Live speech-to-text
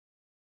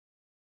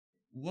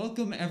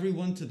Welcome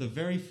everyone to the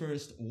very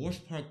first Wash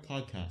Park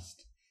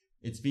podcast.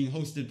 It's being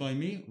hosted by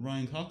me,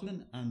 Ryan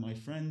Coughlan, and my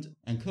friend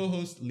and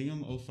co-host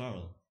Liam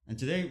O'Farrell. And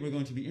today we're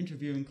going to be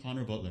interviewing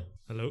Conor Butler.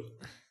 Hello.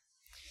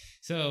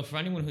 So, for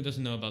anyone who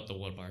doesn't know about the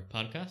Wash Park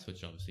podcast,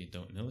 which obviously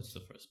don't know, it's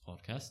the first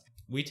podcast,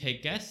 we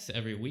take guests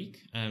every week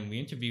and we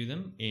interview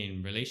them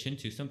in relation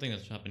to something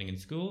that's happening in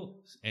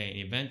school, an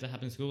event that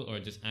happened in school, or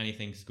just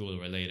anything school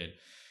related.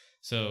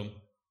 So,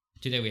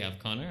 today we have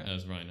Conor,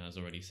 as Ryan has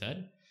already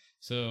said.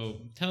 So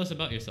tell us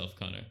about yourself,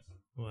 Conor.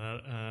 Well,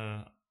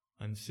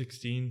 I'm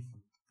 16,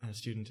 a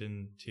student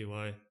in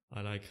TY.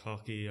 I like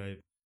hockey.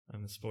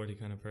 I'm a sporty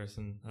kind of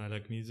person. I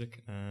like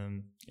music.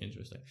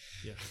 Interesting.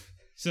 Yeah.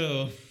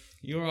 So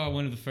you are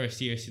one of the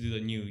first years to do the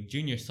new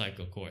junior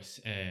cycle course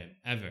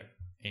ever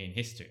in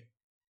history.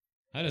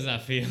 How does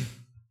that feel?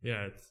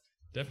 Yeah, it's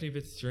definitely a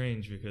bit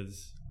strange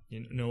because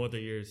no other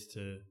years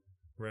to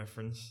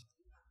reference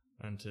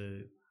and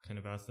to kind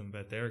of ask them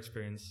about their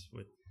experience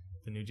with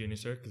the new junior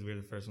cert because we're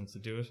the first ones to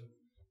do it.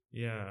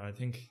 Yeah, I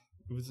think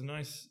it was a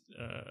nice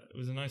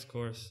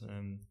course.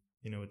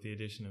 With the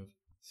addition of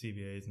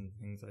CBAs and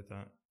things like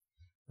that,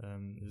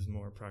 it was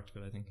more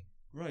practical, I think.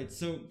 Right,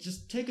 so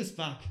just take us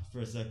back for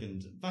a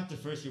second. Back to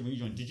first year when you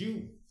joined. Did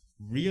you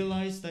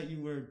realize that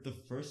you were the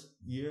first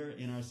year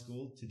in our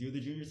school to do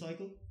the junior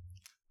cycle?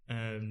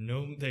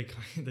 No, they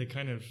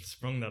kind of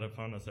sprung that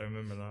upon us. I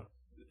remember that.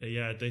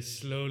 Yeah, they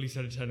slowly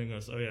started telling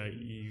us, "Oh yeah,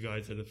 you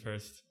guys are the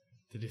first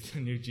to do the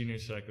new junior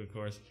cycle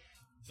course."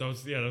 So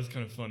that was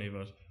kind of funny,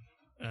 but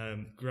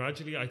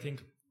gradually I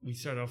think we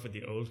started off with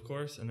the old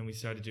course and then we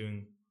started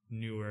doing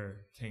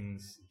newer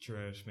things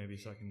throughout maybe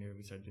second year.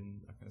 We started doing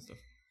that kind of stuff.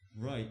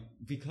 Right,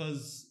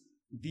 because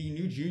the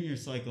new junior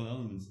cycle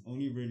elements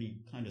only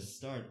really kind of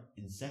start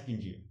in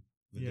second year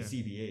with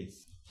the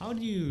CBAs. How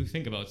do you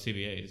think about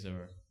CBAs?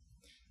 Or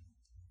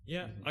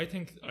yeah, I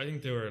think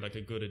they were like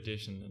a good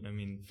addition. And I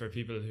mean, for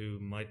people who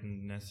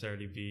mightn't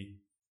necessarily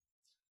be,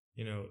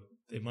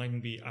 they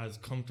mightn't be as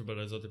comfortable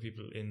as other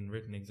people in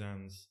written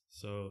exams.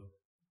 So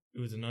it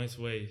was a nice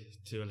way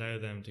to allow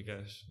them to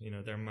get,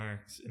 their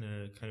marks in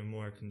a kind of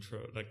more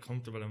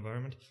comfortable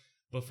environment.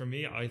 But for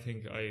me, I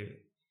think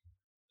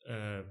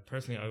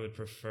personally, I would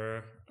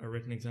prefer a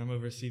written exam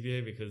over a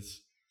CBA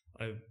because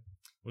I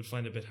would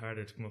find it a bit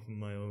harder to come up with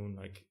my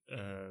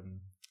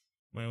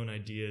own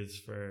ideas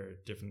for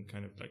different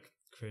kind of like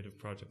creative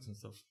projects and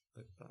stuff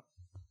like that.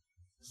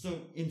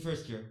 So in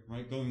first year,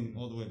 right, going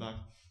all the way back,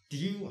 did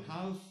you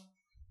have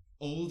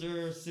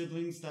older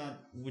siblings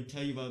that would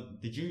tell you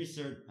about the junior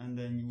cert and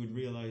then you would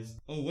realize,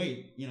 oh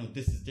wait,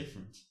 this is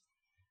different?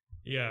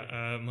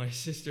 Yeah, my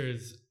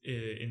sister's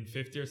in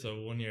fifth year,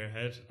 so 1 year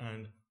ahead,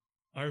 and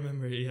I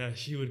remember,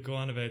 she would go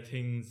on about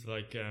things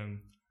like, I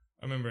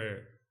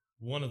remember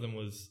one of them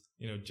was,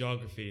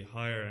 geography,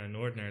 higher and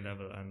ordinary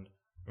level, and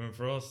I remember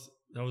for us,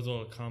 that was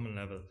all common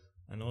level,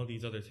 and all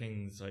these other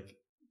things, like,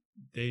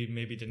 they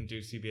maybe didn't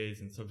do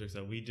CBAs in subjects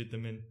that we did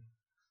them in,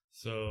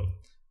 so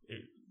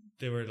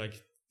they were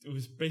like, it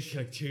was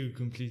basically like two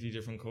completely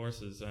different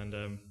courses. And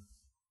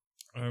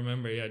I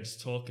remember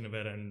just talking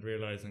about it and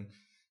realizing,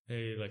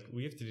 hey, like,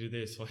 we have to do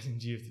this, why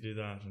didn't you have to do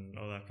that, and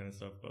all that kind of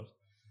stuff. But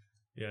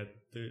yeah,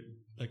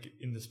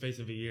 in the space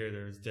of a year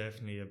there was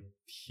definitely a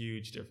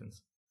huge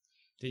difference.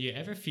 did you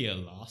ever feel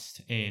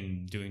lost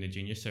in doing the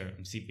junior cert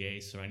and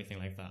CBAs or anything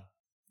like that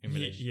in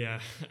relation? Yeah.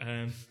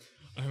 I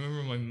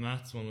remember my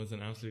maths one was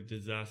an absolute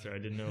disaster. I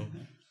didn't know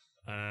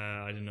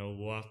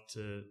what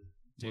to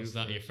do. Was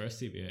that your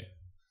first CBA?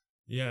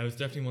 Yeah, it was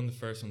definitely one of the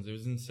first ones. It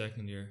was in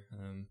second year.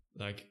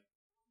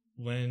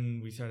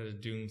 When we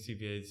started doing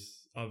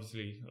CBAs,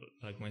 obviously,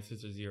 like, my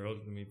sister's a year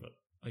older than me, but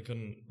I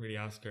couldn't really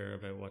ask her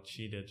about what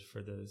she did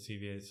for the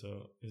CBA.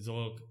 So we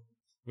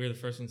were the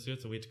first ones to do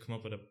it, so we had to come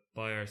up with it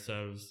by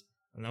ourselves.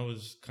 And that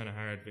was kind of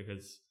hard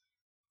because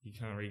you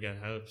can't really get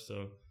help.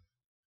 So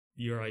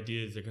your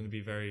ideas are going to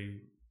be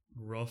very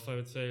rough, I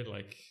would say.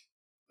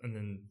 And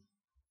then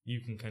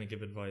you can kind of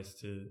give advice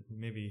to,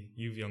 maybe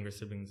you've younger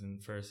siblings in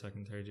first,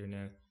 second, third year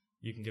now.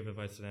 You can give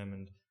advice to them,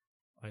 and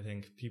I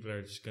think people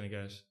are just going to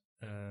get,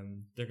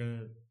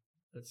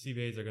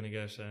 CBAs are going to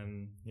get,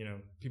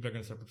 people are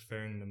going to start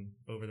preferring them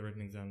over the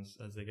written exams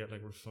as they get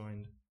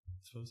refined, I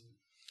suppose.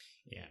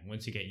 Yeah,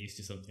 once you get used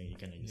to something, you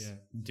kind of just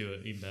do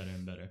it even better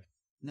and better.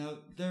 Now,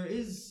 there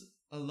is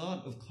a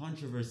lot of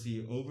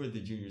controversy over the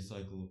junior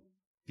cycle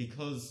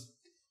because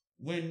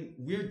when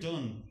we're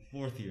done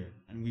fourth year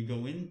and we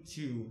go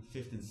into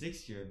fifth and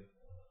sixth year,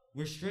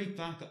 we're straight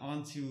back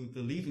onto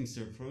the Leaving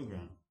Cert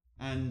program.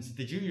 And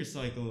the junior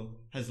cycle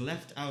has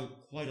left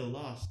out quite a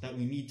lot that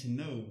we need to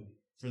know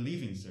for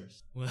Leaving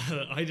Cert.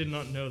 Well, I did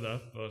not know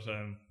that, but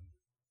I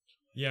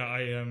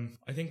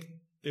think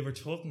they were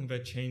talking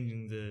about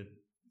changing the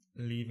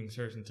Leaving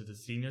Cert into the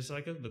senior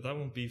cycle, but that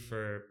won't be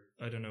for,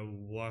 I don't know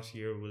what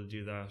year we'll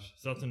do that.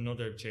 So that's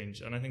another change.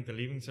 And I think the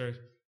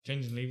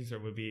changing Leaving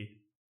Cert will be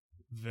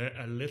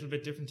a little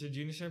bit different to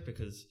junior cert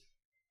because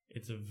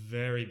it's a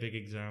very big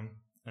exam.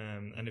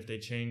 And if they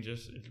change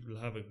it, it will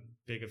have a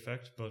big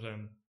effect. But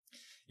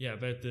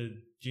about the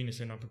junior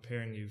cert not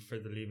preparing you for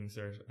the Leaving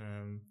Cert,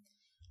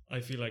 I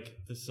feel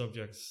like the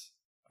subjects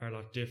are a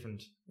lot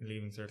different in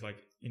Leaving Cert. Like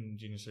in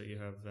Junior Cert,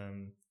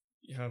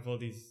 you have all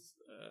these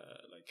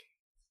like,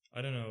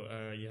 I don't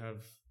know, you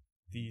have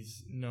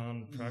these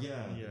non-practical.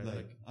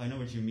 Like I know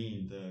what you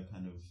mean. The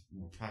kind of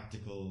more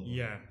practical.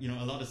 Yeah.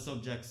 A lot of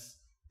subjects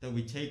that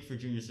we take for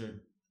Junior Cert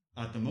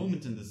at the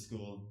moment in the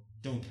school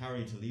don't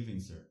carry to Leaving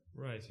Cert.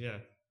 Right. Yeah.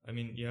 I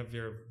mean, you have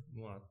your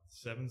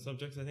 7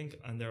 subjects, I think,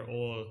 and they're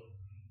all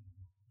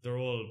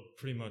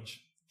pretty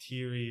much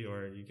theory,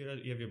 or you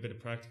have your bit of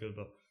practical,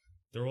 but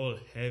they're all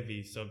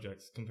heavy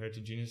subjects compared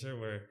to Junior Cert,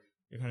 where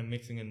you're kind of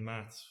mixing in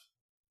maths.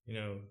 You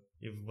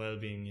have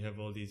well-being, you have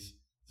all these.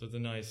 So it's a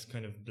nice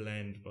kind of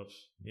blend, but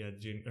yeah,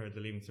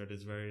 the Leaving Cert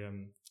is very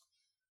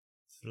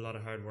it's a lot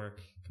of hard work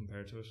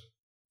compared to it.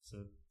 So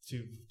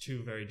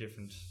two very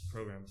different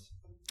programs.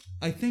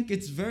 I think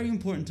it's very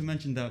important to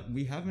mention that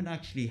we haven't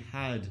actually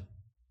had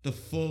the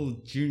full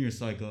junior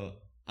cycle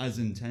as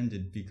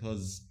intended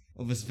because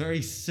of this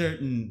very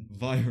certain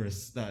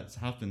virus that's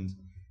happened.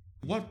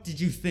 What did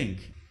you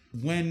think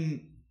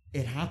when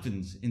it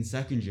happened in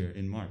second year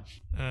in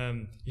March?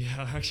 Yeah,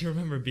 I actually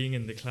remember being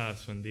in the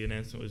class when the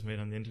announcement was made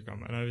on the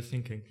intercom, and I was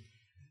thinking,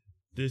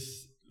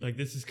 this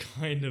is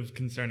kind of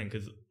concerning,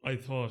 because I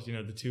thought,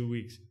 the 2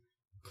 weeks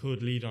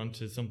could lead on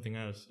to something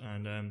else,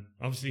 and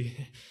obviously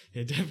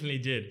it definitely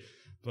did.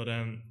 But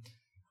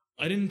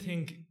I didn't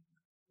think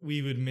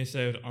we would miss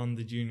out on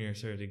the Junior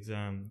Cert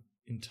exam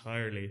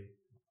entirely,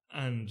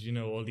 and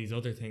all these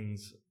other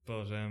things.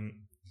 But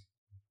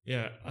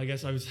yeah, I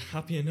guess I was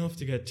happy enough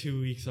to get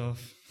 2 weeks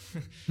off.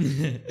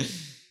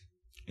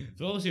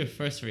 So what was your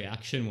first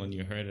reaction when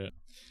you heard it?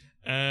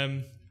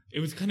 It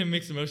was kind of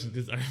mixed emotions,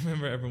 because I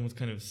remember everyone was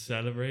kind of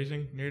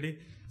celebrating nearly.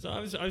 So I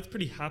was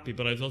pretty happy,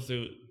 but I was also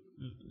a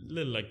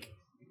little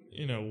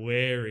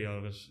wary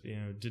of it.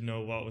 Didn't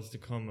know what was to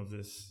come of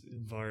this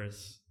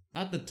virus.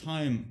 At the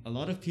time, a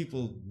lot of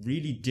people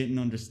really didn't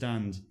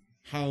understand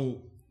how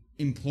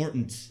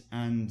important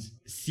and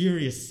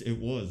serious it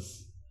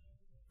was.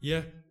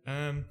 Yeah,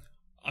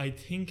 I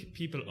think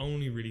people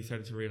only really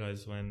started to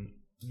realize when,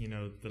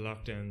 the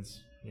lockdowns,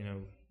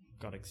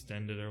 got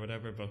extended or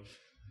whatever. But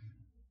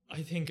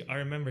I think I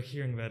remember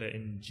hearing about it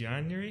in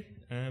January,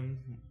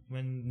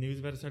 when news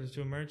about it started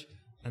to emerge.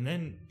 And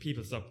then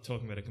people stopped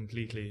talking about it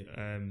completely,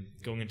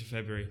 going into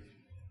February.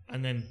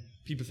 And then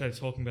people started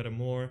talking about it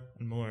more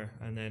and more.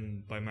 And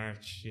then by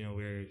March,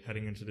 we're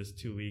heading into this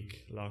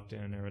 2-week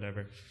lockdown or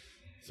whatever.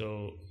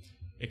 So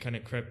it kind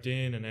of crept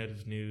in and out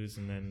of news,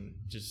 and then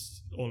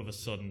just all of a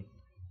sudden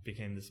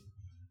became this,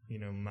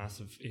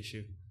 massive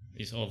issue.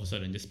 It's all of a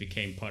sudden just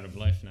became part of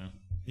life now.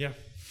 Yeah.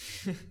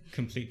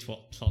 Complete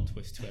plot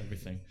twist to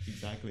everything.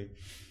 Exactly.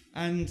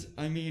 And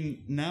I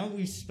mean, now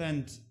we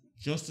spent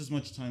just as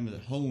much time at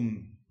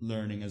home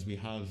learning as we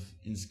have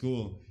in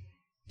school.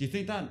 Do you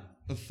think that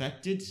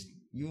affected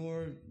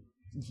your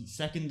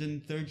second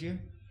and third year?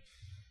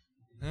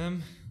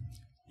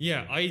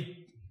 Yeah,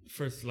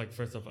 first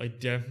off, I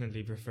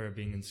definitely prefer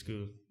being in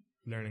school,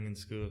 learning in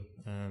school.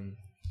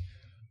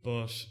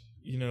 But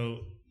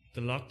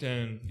the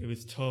lockdown, it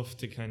was tough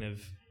to kind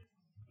of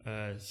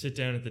sit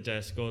down at the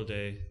desk all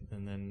day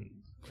and then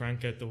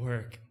crank out the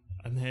work,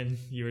 and then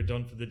you were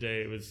done for the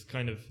day. It was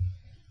kind of,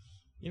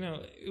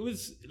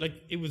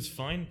 it was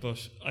fine,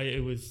 but I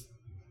was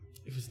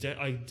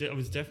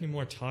definitely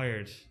more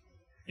tired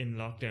in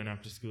lockdown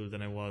after school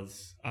than I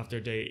was after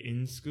a day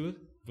in school,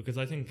 because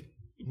I think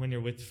when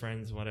you're with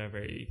friends, whatever,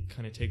 it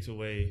kind of takes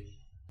away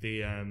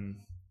the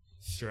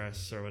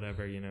stress or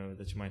whatever,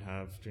 that you might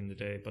have during the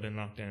day. But in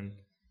lockdown,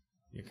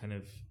 you're kind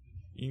of,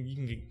 you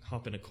can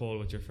hop in a call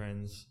with your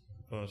friends,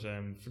 but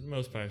for the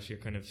most part, you're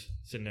kind of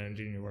sitting down and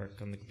doing your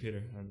work on the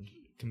computer, and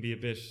it can be a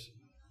bit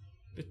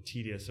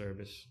tedious or a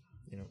bit,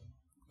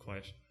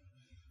 quiet.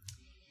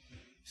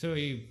 So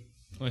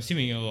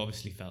assuming you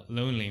obviously felt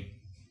lonely,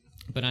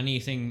 but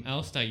anything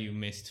else that you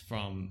missed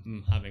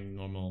from having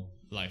normal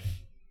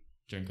life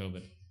during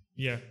COVID?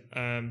 Yeah,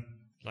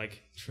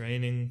 like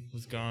training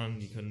was gone.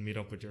 You couldn't meet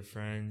up with your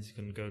friends. You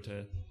couldn't go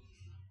to,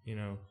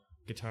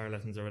 guitar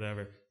lessons or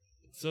whatever.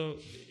 So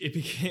it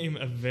became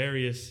a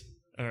very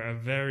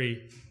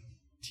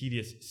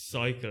tedious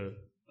cycle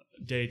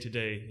day to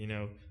day.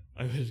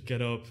 I would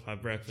get up,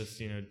 have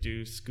breakfast,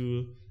 do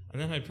school,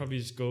 and then I'd probably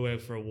just go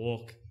out for a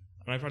walk.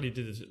 And I probably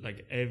did this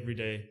like every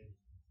day,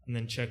 and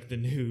then check the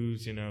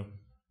news,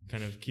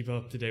 kind of keep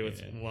up to date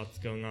with what's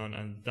going on.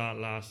 And that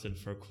lasted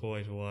for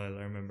quite a while.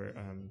 I remember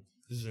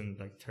this is in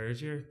like third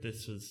year.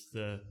 This was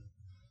the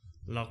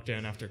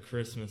lockdown after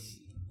Christmas.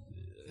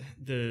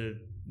 The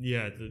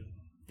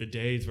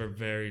days were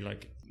very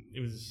it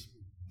was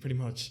pretty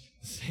much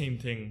the same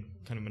thing,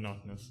 kind of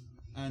monotonous.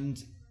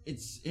 And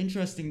it's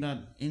interesting that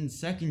in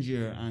second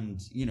year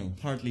and,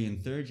 partly in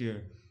third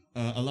year,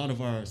 a lot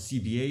of our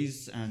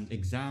CBAs and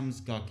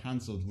exams got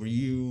cancelled. Were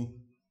you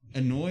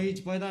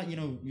annoyed by that?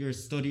 You're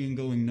studying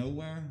going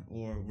nowhere,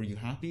 or were you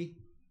happy?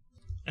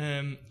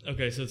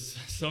 Okay, so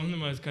some of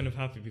them I was kind of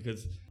happy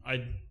because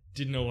I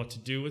didn't know what to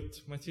do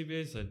with my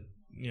CBAs. I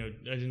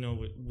didn't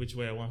know which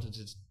way I wanted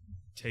to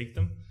take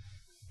them.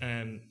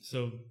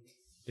 So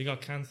they got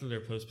cancelled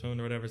or postponed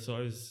or whatever. So I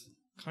was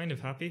kind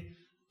of happy.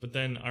 But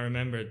then I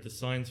remember the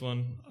science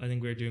one, I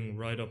think we were doing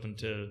right up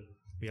until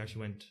we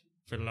actually went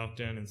for the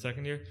lockdown in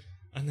second year.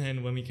 And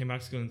then when we came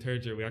back to school in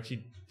third year, we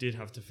actually did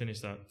have to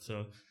finish that.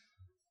 So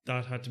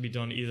that had to be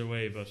done either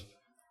way. But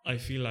I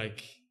feel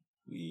like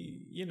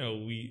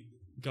we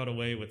got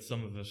away with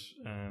some of it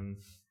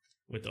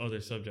with other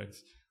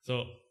subjects.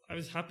 So I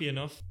was happy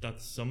enough that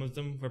some of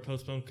them were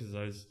postponed because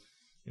I was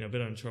a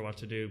bit unsure what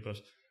to do. But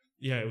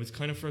yeah, it was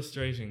kind of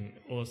frustrating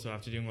also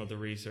after doing all the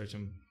research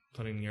and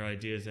putting your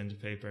ideas into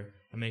paper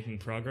and making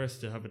progress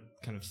to have it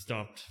kind of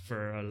stopped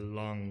for a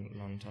long,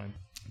 long time.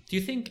 Do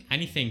you think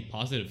anything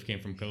positive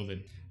came from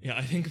COVID? Yeah,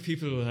 I think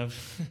people will have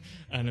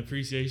an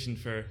appreciation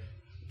for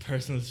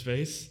personal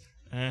space,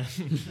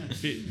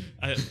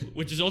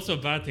 which is also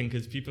a bad thing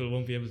because people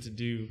won't be able to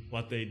do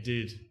what they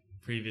did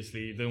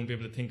previously. They won't be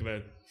able to think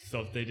about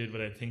stuff they did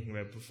without thinking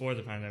about before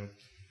the pandemic,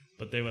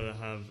 but they will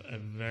have a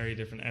very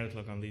different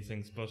outlook on these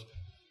things. But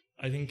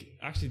I think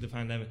actually the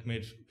pandemic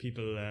made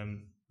people,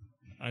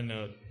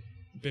 a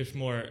bit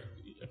more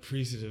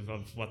appreciative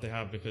of what they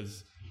have,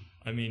 because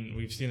I mean,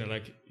 we've seen it,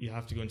 like, you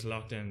have to go into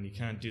lockdown and you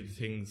can't do the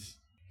things,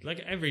 like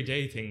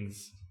everyday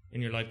things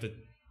in your life that,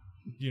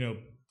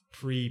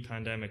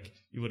 pre-pandemic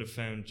you would have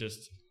found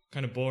just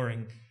kind of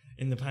boring.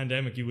 In the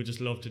pandemic, you would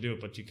just love to do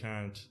it, but you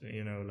can't,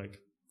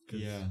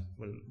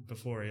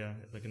 before,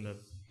 like in the...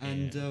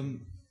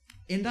 And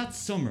in that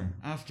summer,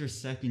 after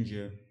second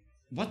year,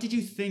 what did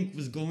you think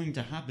was going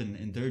to happen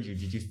in third year?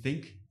 Did you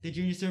think the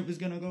junior cert was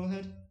going to go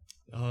ahead?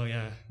 Oh,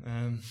 yeah.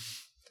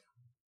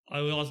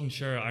 I wasn't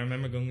sure. I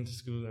remember going into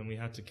school and we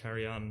had to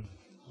carry on.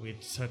 We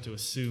just had to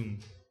assume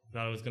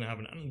that it was going to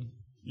happen. And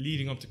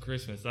leading up to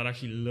Christmas, that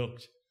actually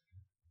looked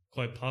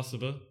quite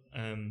possible.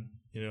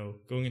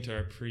 Going into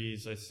our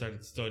pre's, I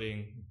started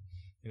studying.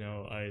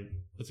 I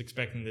was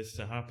expecting this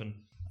to happen.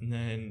 And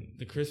then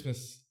I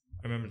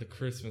remember the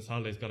Christmas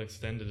holidays got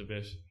extended a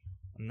bit.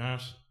 And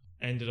that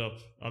ended up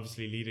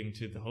obviously leading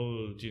to the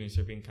whole junior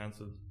cert being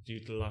cancelled due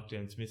to the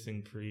lockdowns,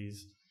 missing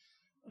pre's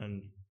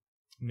and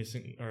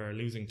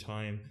losing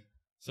time.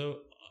 So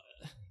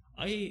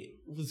I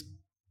was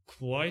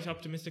quite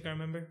optimistic, I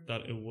remember,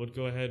 that it would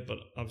go ahead, but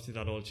obviously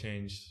that all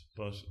changed.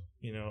 But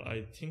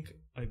I think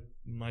I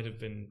might have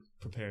been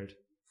prepared.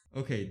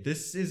 Okay,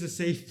 this is a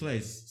safe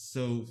place,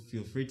 so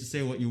feel free to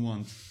say what you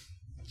want.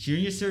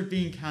 Junior cert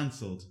being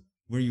cancelled,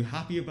 were you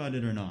happy about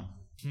it or not?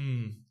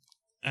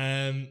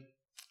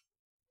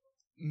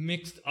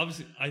 Mixed.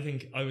 Obviously, I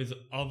think I was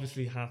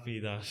obviously happy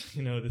that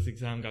this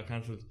exam got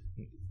cancelled.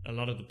 A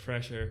lot of the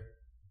pressure,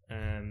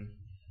 a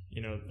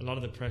lot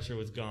of the pressure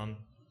was gone.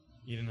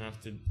 You didn't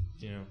have to,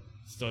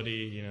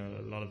 study.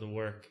 A lot of the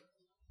work,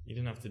 you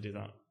didn't have to do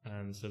that.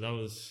 So that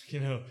was,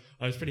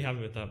 I was pretty happy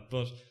with that.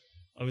 But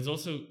I was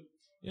also,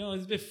 I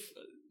was a bit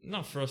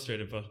not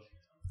frustrated, but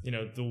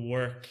the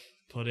work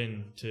put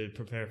in to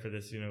prepare for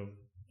this,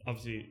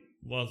 obviously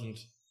wasn't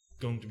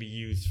going to be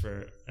used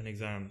for an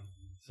exam.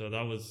 So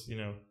that was,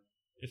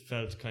 it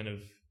felt kind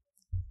of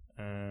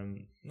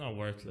not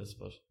worthless,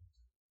 but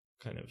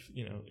kind of,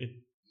 it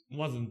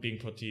wasn't being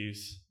put to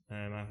use,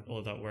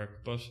 all that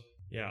work. But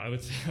yeah, I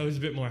would say I was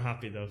a bit more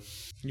happy though.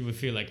 You would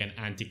feel like an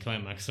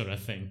anticlimax sort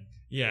of thing.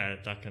 Yeah,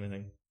 that kind of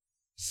thing.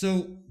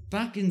 So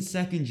back in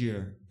second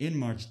year in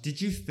March,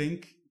 did you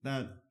think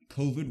that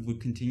COVID would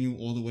continue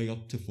all the way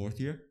up to fourth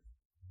year?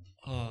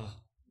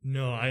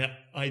 No,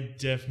 I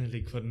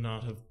definitely could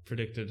not have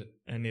predicted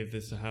any of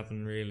this to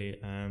happen, really.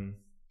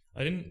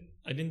 I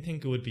didn't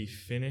think it would be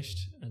finished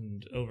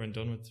and over and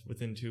done with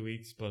within 2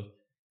 weeks, but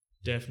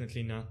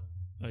definitely not.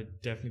 I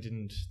definitely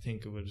didn't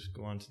think it would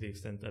go on to the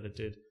extent that it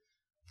did.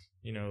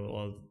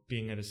 All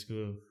being out of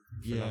school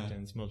for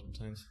lockdowns multiple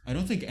times. I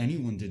don't think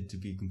anyone did, to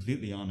be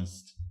completely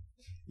honest.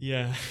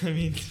 Yeah, I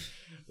mean,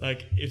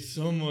 like, if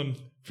someone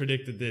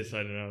predicted this,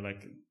 I don't know,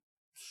 like,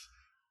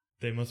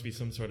 they must be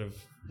some sort of,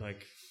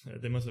 like,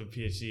 they must have a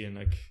PhD in,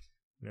 like,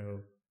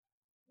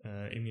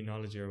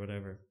 immunology or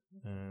whatever.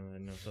 I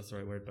don't know if that's the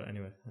right word, but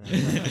anyway.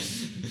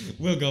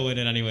 We'll go with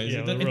it anyways.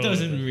 Yeah, it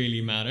doesn't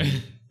really matter.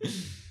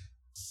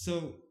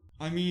 So,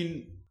 I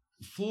mean,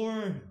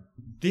 for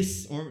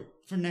this, or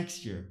for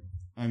next year,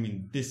 I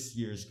mean, this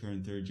year's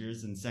current third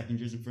years and second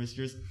years and first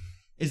years,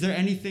 is there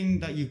anything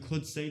that you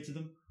could say to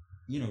them,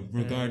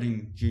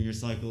 regarding junior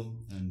cycle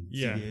and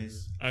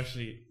CBAs?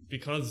 Actually,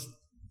 because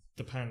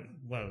the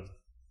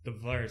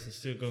virus is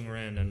still going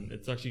around, and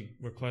it's actually,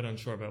 we're quite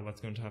unsure about what's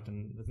going to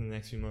happen within the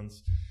next few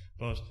months.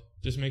 But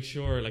just make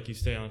sure, like, you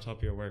stay on top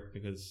of your work,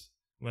 because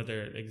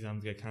whether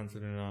exams get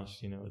cancelled or not,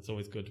 it's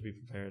always good to be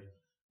prepared.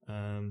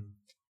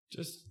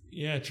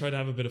 Try to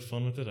have a bit of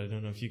fun with it. I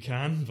don't know if you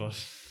can, but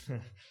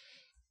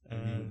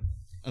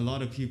a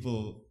lot of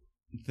people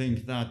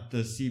think that the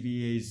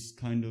CBAs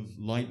kind of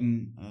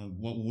lighten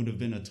what would have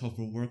been a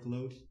tougher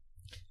workload.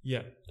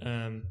 Yeah,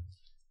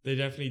 they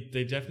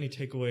definitely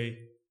take away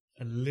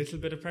a little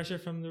bit of pressure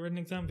from the written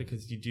exam,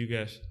 because you do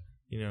get,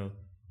 you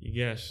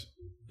get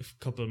a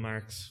couple of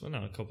marks. Well,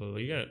 not a couple.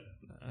 You get,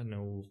 I don't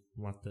know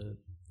what the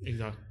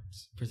exact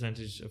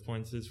percentage of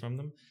points is from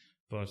them,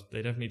 but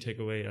they definitely take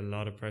away a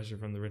lot of pressure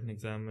from the written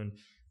exam. And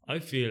I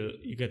feel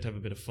you get to have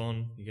a bit of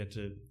fun. You get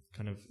to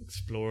kind of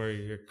explore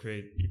your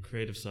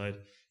creative side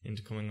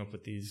into coming up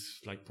with these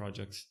like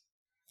projects.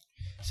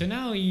 So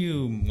now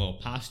you, well,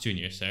 pass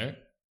junior cert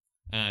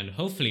and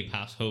hopefully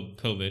pass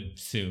COVID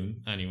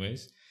soon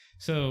anyways.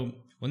 So,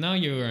 well, now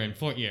you are in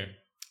fourth year.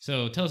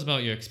 So tell us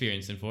about your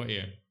experience in fourth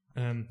year.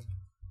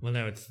 Well,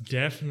 now it's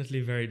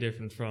definitely very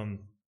different from,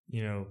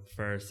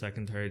 first,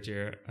 second, third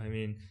year. I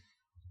mean,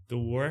 the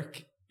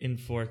work in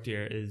fourth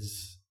year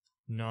is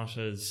not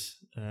as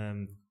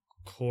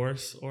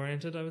course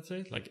oriented, I would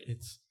say. Like,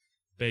 it's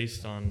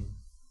based on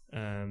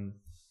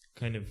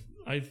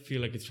I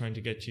feel like it's trying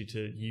to get you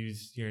to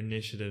use your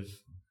initiative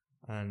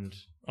and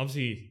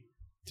obviously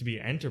to be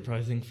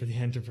enterprising for the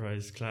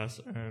enterprise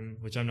class,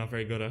 which I'm not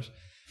very good at,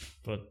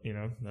 but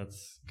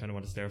that's kind of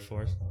what it's there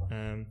for.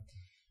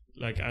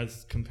 Like,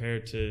 as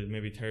compared to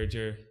maybe third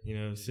year,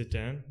 sit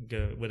down,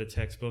 go with a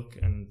textbook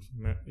and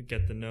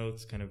get the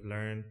notes, kind of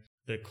learn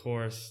the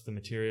course, the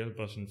material.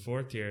 But in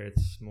fourth year,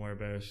 it's more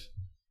about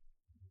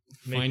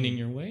finding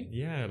your way.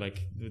 Yeah,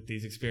 like with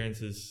these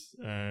experiences,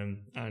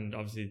 and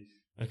obviously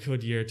a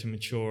good year to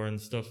mature and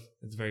stuff.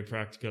 It's very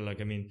practical.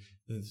 Like, I mean,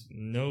 there's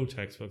no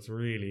textbooks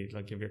really.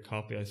 Like, you have your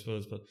copy, I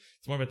suppose, but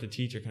it's more about the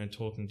teacher kind of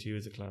talking to you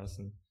as a class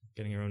and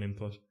getting your own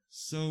input.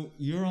 So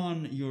you're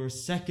on your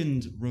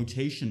second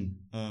rotation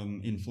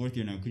in fourth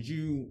year now. Could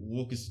you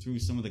walk us through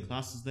some of the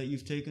classes that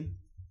you've taken?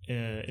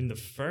 In the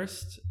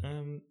first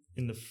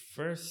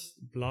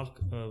block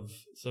of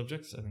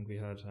subjects, I think we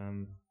had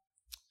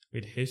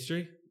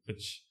history,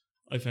 which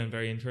I found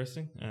very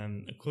interesting.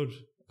 I could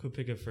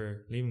pick it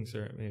for leaving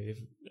cert.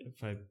 Maybe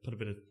if I put a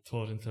bit of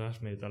thought into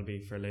that, maybe that'll be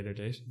for a later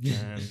date.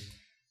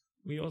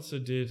 We also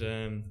did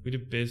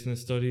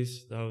business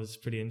studies. That was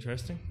pretty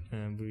interesting.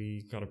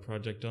 We got a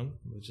project done,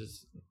 which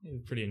is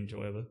pretty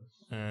enjoyable.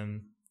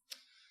 I'm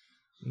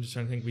just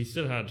trying to think.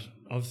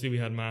 We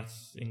had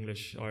maths,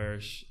 English,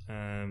 Irish,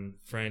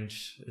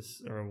 French,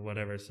 or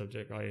whatever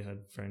subject. I had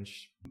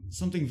French.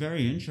 Something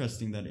very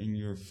interesting that in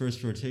your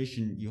first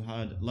rotation you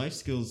had life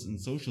skills and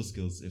social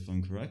skills, if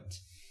I'm correct,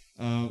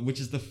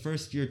 which is the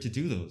first year to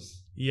do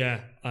those.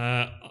 Yeah.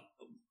 I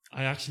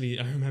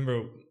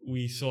remember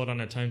we saw it on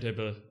our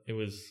timetable. It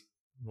was,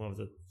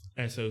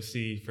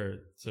 SOC for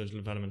social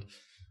development.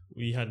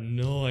 We had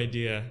no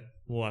idea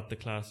what the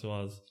class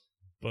was,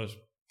 but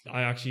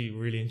I actually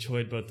really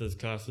enjoyed both those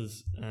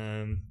classes.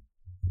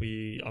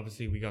 We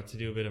got to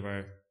do a bit of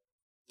our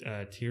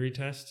theory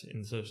test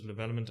in social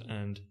development,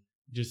 and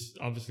just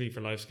obviously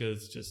for life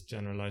skills, just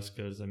general life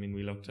skills. I mean,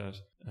 we looked at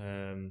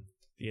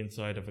the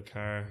inside of a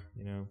car,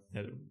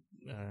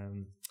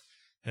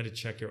 how to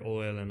check your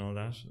oil and all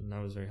that, and that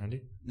was very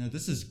handy. Now,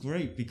 this is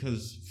great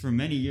because for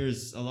many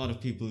years, a lot of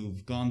people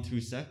who've gone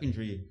through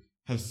secondary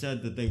have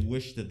said that they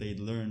wish that they'd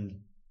learned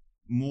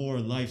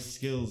more life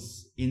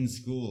skills in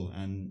school,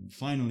 and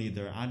finally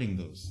they're adding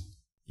those.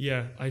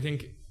 Yeah, I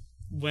think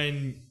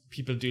when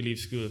people do leave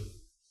school,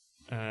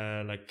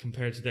 like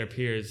compared to their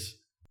peers,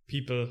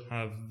 people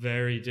have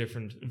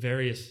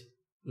various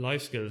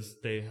life skills.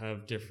 They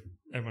have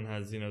everyone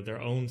has,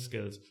 their own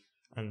skills,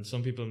 and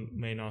some people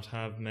may not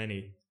have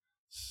many.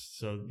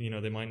 So,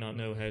 they might not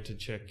know how to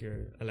check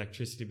your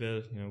electricity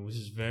bill, which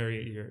is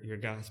your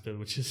gas bill,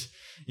 which is,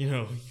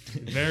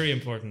 very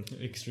important.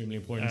 Extremely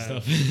important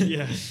stuff.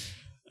 Yeah.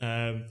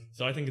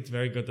 So I think it's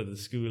very good that the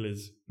school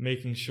is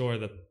making sure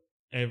that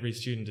every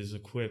student is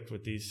equipped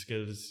with these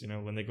skills,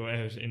 when they go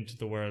out into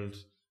the world,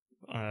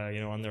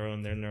 on their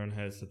own, they're in their own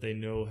house, that they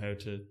know how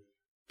to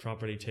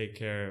properly take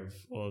care of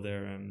all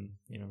their,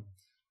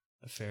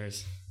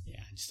 affairs.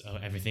 Yeah, just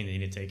everything they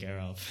need to take care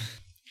of.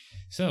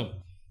 So,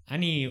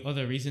 any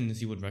other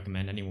reasons you would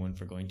recommend anyone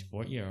for going to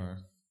fourth year? Or?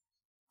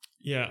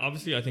 Yeah,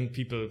 obviously I think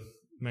people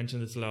mention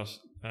this a lot,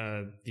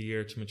 the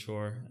year to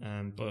mature,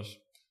 but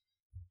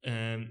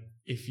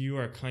if you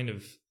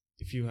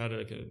had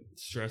like a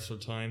stressful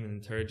time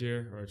in third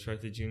year or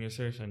throughout the junior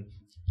cert, and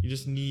you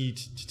just need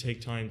to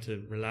take time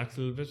to relax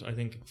a little bit, I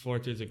think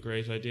fourth year is a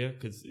great idea,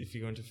 because if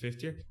you go into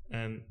fifth year,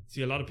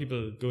 see a lot of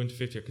people go into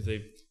fifth year because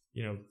they,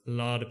 a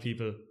lot of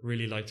people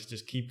really like to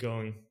just keep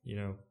going,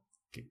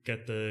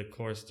 get the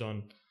course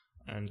done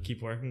and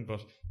keep working.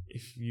 But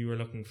if you were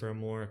looking for a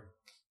more,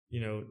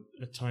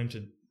 a time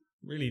to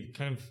really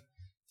kind of,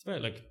 it's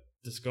about like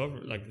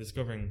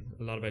discovering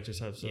a lot about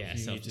yourself. So yeah, if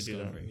you need to do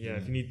that,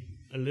 if you need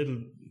a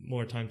little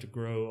more time to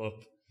grow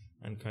up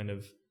and kind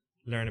of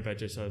learn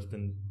about yourself,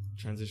 then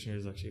transition year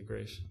is actually a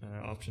great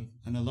option.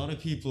 And a lot of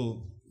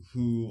people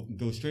who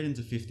go straight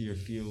into fifth year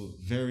feel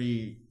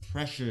very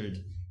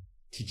pressured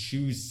to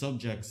choose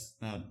subjects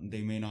that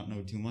they may not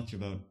know too much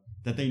about,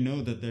 that they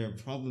know that they're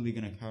probably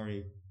going to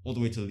carry all the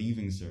way to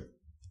leaving cert.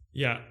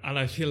 Yeah, and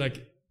I feel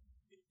like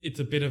it's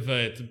a bit of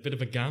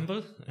a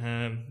gamble.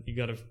 You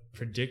got to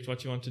predict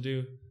what you want to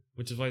do,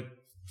 which is why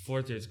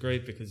fourth year is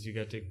great, because you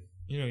get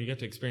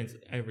to experience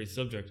every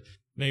subject.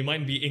 Now, you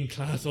mightn't be in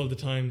class all the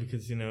time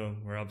because,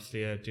 we're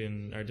obviously out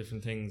doing our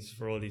different things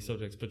for all these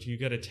subjects, but you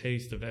get a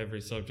taste of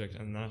every subject,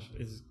 and that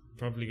is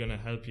probably going to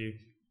help you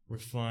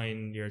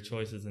refine your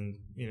choices and,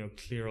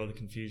 clear all the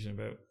confusion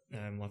about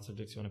what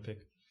subjects you want to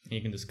pick. And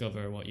you can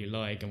discover what you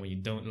like and what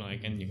you don't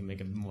like, and you can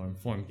make a more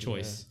informed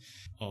choice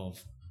of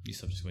these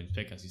subjects you're going to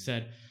pick, as you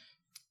said.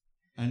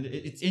 And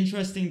it's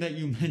interesting that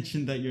you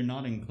mentioned that you're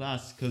not in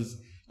class, because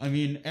I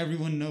mean,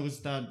 everyone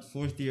knows that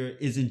fourth year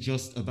isn't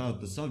just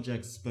about the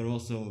subjects, but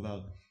also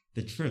about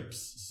the trips.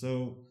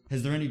 So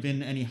has there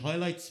been any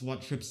highlights?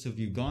 What trips have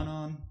you gone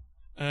on?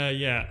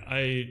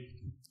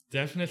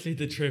 Definitely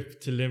the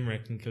trip to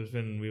Limerick and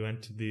Coughlan. We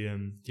went to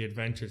the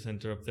adventure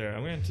centre up there.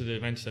 And we went to the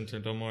adventure centre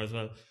in Dunmore as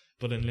well.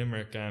 But in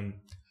Limerick,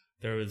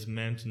 there was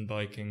mountain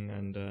biking,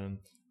 and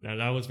now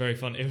that was very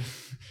fun.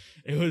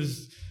 It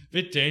was a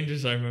bit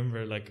dangerous. I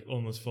remember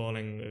almost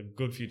falling a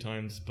good few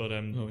times. But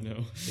oh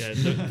no, yeah,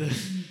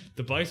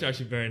 the bikes are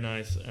actually very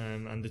nice,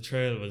 and the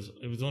trail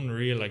was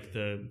unreal. Like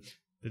the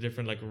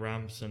different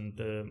ramps, and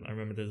I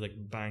remember there's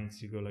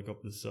banks you go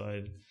up the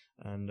side.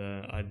 And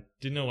I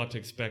didn't know what to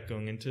expect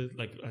going into.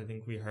 I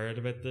think we heard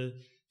about the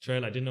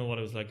trail. I didn't know what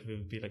it was like, if it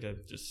would be a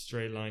just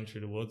straight line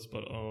through the woods.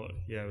 But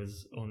it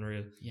was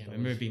unreal. Yeah, I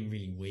remember it being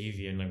really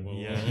wavy and whoa.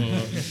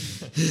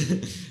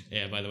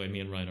 Yeah, by the way,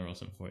 me and Ryan are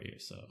also in 4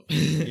 years, so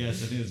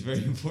yes, I think it's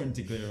very important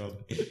to clear up.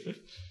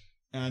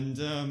 And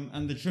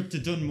the trip to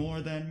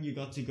Dunmore, then you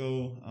got to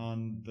go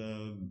on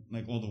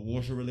all the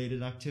water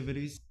related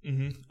activities.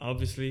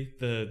 Obviously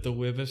the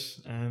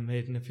Wibbit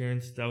made an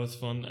appearance. That was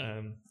fun.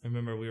 I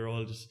remember we were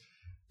all just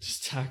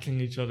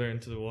tackling each other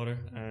into the water.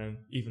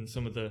 Even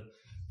some of the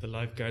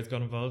lifeguards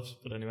got involved.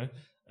 But anyway,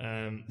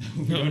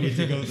 we don't need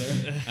to go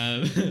there.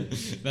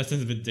 That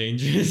sounds a bit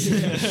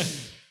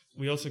dangerous.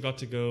 We also got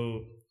to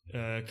go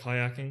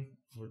kayaking.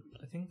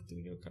 I think, did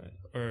we go kayak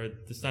or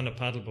the stand-up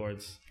paddle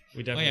boards?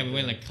 We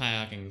went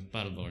kayaking,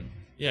 paddleboard.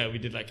 Yeah, we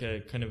did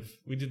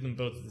we did them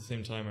both at the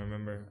same time, I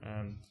remember.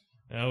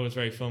 That was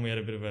very fun. We had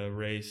a bit of a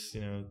race,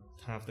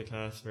 half the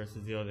class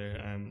versus the other,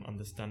 on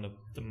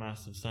the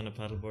massive stand-up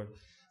paddleboard.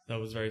 That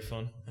was very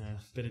fun.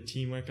 Bit of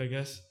teamwork, I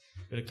guess.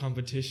 Bit of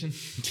competition.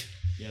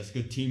 Yes,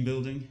 good team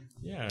building.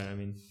 Yeah, I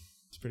mean,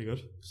 it's pretty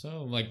good.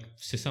 So,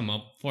 to sum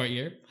up, 4th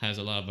year has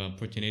a lot of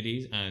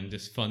opportunities and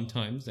just fun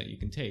times that you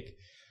can take.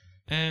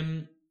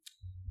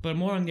 But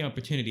more on the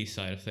opportunity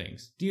side of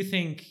things, do you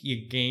think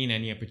you gain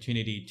any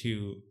opportunity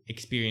to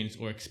experience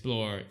or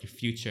explore your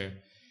future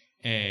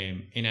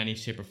in any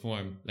shape or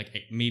form?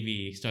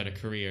 Maybe start a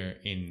career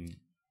in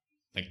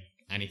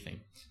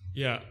anything?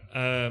 Yeah,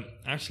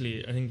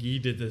 actually, I think you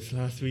did this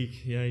last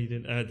week. Yeah, you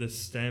did the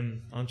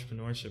STEM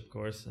entrepreneurship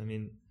course. I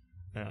mean,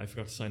 I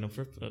forgot to sign up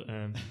for it, but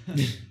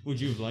would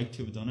you have liked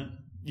to have done it?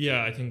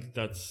 Yeah, I think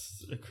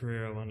that's a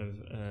career I want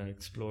to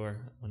explore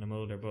when I'm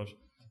older. But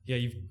yeah,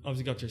 you've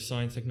obviously got your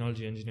science,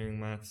 technology, engineering,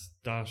 maths.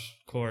 That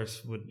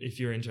course would, if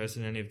you're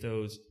interested in any of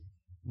those,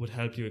 would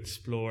help you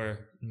explore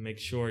and make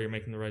sure you're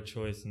making the right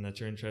choice and that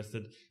you're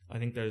interested. I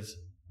think there's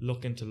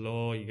look into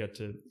law. You get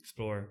to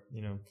explore,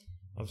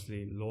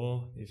 obviously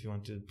law if you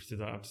want to pursue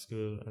that after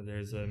school.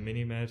 There's a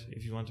mini-med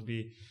if you want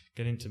to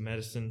get into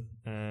medicine,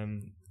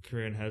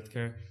 career in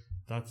healthcare.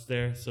 That's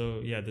there.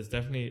 So yeah, there's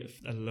definitely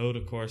a load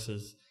of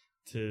courses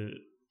to,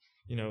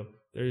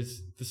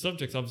 there's the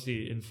subjects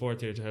obviously in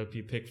 4th year to help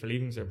you pick for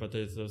leaving cert, but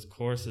there's those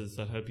courses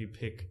that help you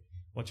pick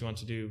what you want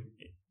to do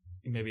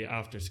maybe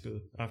after school,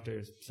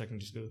 after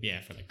secondary school.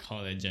 Yeah, for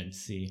college, and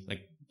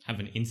have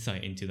an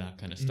insight into that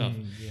kind of stuff.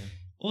 Yeah.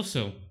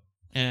 Also,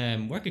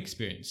 work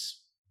experience.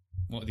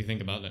 What do you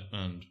think about it?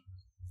 And,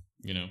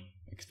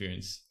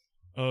 experience.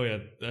 Oh yeah,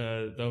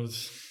 it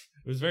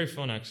was very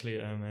fun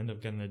actually. I ended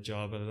up getting a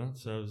job out of that,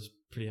 so that was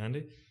pretty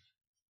handy.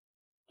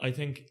 I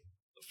think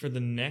for the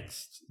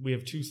next, we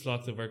have 2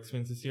 slots of work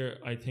experience this year.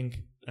 I think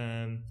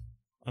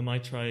I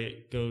might try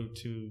go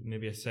to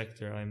maybe a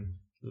sector I'm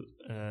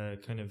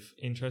kind of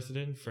interested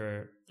in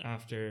for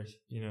after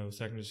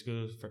secondary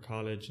school, for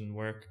college and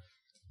work.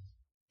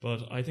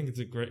 But I think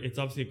it's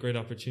obviously a great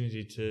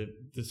opportunity to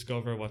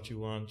discover what you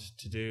want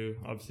to do.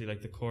 Obviously,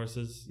 the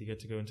courses, you get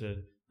to go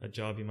into a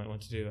job you might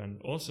want to do, and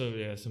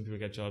also some people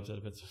get jobs out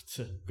of it, so it's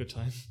a good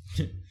time.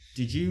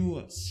 Did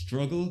you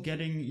struggle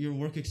getting your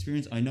work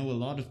experience? I know a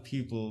lot of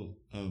people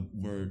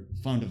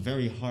found it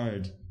very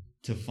hard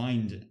to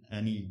find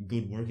any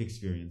good work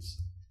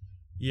experience.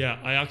 Yeah,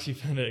 I actually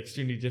found it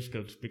extremely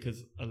difficult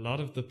because a lot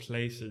of the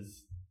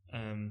places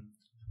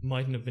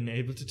mightn't have been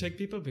able to take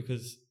people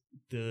because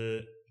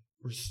the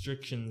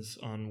restrictions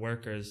on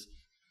workers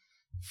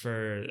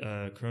for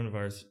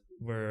coronavirus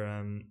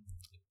were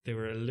they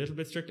were a little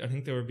bit strict. I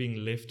think they were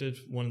being lifted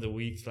one of the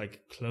weeks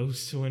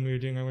close to when we were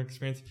doing our work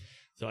experience.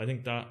 So I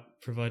think that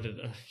provided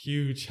a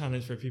huge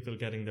challenge for people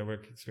getting their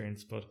work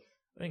experience. But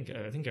I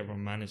think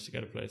everyone managed to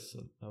get a place, so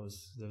that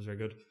was very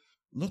good.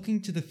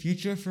 Looking to the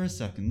future for a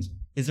second,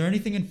 is there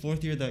anything in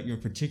 4th year that you're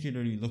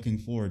particularly looking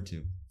forward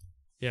to?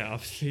 Yeah,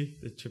 obviously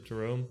the trip to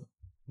Rome.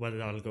 Whether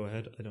that'll go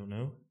ahead, I don't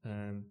know.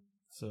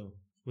 So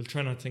we'll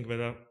try not to think about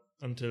that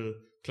until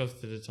close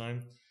to the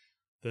time.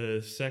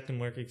 The second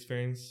work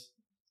experience,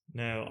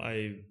 now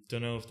I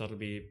don't know if that'll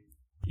be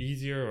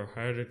easier or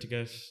harder to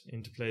get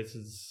into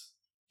places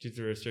due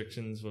to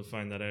restrictions. We'll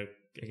find that out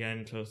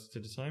again closer to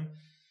the time.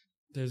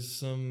 There's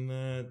some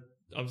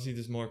obviously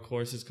there's more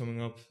courses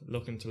coming up.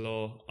 Looking to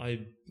law,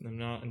 I'm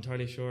not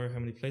entirely sure how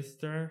many places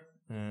there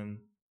are,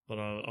 but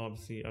I'll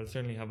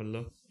certainly have a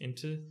look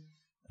into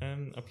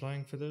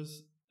applying for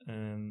those.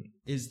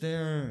 Is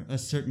there a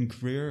certain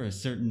career, a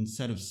certain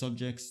set of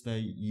subjects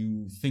that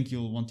you think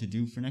you'll want to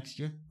do for next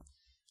year?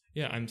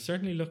 Yeah, I'm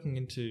certainly looking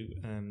into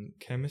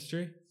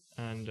chemistry,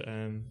 and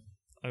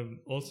I'm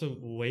also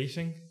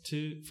waiting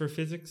for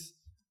physics,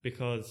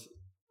 because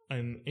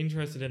I'm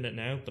interested in it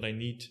now, but I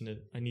need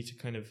to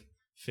kind of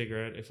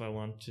figure out if I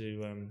want to.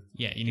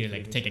 You need to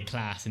like take a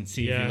class and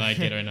see if you like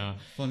it or not.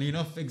 Funny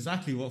enough,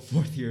 exactly what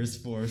fourth year is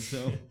for.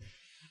 So,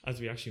 as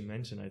we actually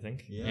mentioned, I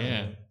think.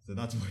 Yeah. So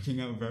that's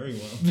working out very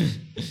well.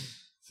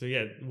 So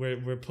yeah,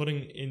 we're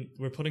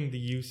putting the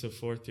use of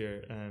fourth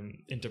year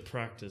into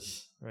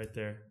practice right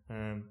there.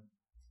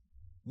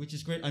 Which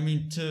is great. I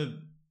mean,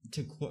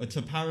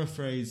 to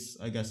paraphrase,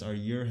 I guess, our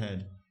year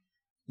head,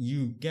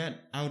 you get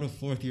out of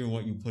fourth year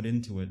what you put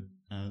into it.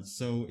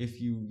 So if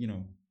you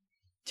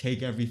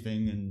take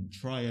everything and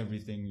try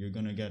everything, you're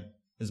gonna get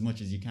as much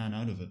as you can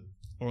out of it.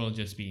 Or it'll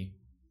just be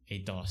a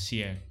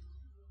dossier.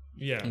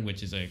 Yeah.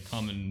 Which is a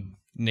common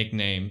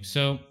nickname.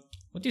 So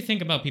what do you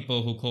think about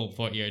people who call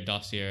fourth year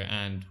dossier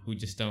and who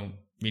just don't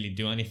really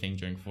do anything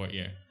during fourth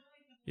year?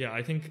 Yeah,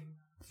 I think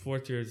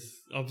fourth year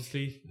is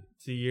obviously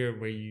it's a year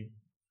where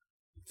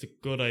it's a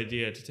good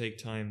idea to take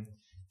time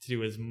to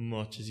do as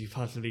much as you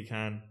possibly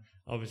can.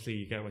 Obviously,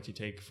 you get what you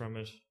take from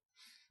it.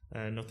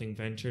 Nothing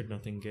ventured,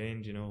 nothing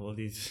gained, all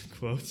these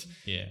quotes.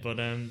 Yeah. But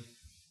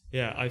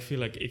I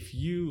feel like if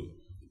you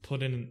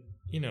put in,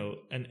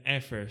 an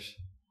effort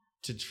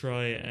to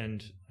try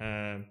and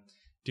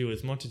do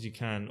as much as you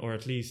can, or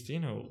at least,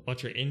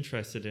 what you're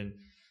interested in,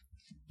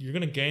 you're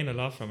going to gain a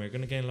lot from it. You're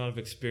going to gain a lot of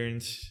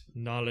experience,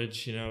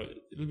 knowledge,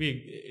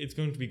 it's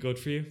going to be good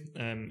for you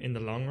in the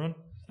long run.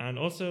 And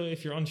also,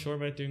 if you're unsure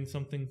about doing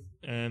something,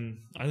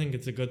 I think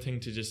it's a good thing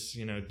to just,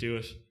 do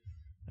it.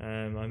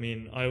 I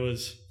mean, I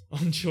was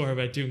unsure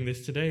about doing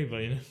this today,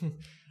 but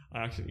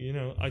I actually,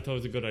 I thought it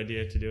was a good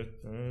idea to do it.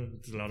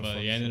 It's a lot of fun.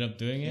 But you ended up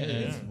doing it. Yeah,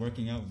 it's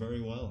working out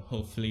very well.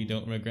 Hopefully you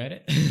don't regret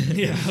it.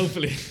 Yeah,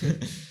 hopefully.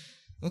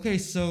 Okay,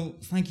 so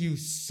thank you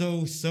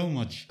so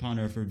much,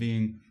 Conor, for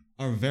being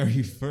our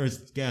very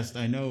first guest.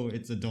 I know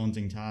it's a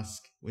daunting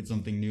task with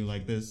something new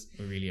like this.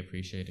 We really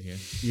appreciate it here.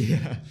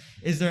 Yeah.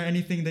 Is there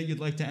anything that you'd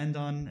like to end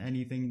on?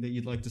 Anything that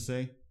you'd like to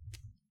say?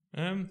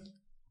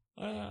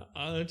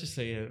 I'll just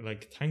say,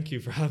 thank you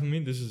for having me.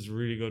 This is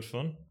really good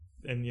fun.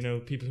 And,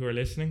 people who are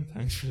listening,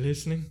 thanks for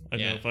listening. I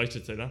don't know if I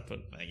should say that, but...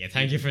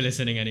 thank you for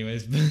listening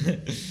anyways.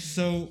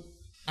 So,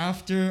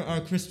 after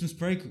our Christmas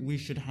break, we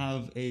should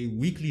have a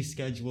weekly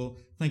schedule.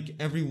 Thank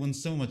everyone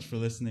so much for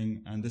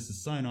listening. And this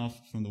is sign off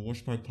from the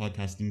Wash Park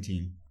podcasting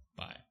team.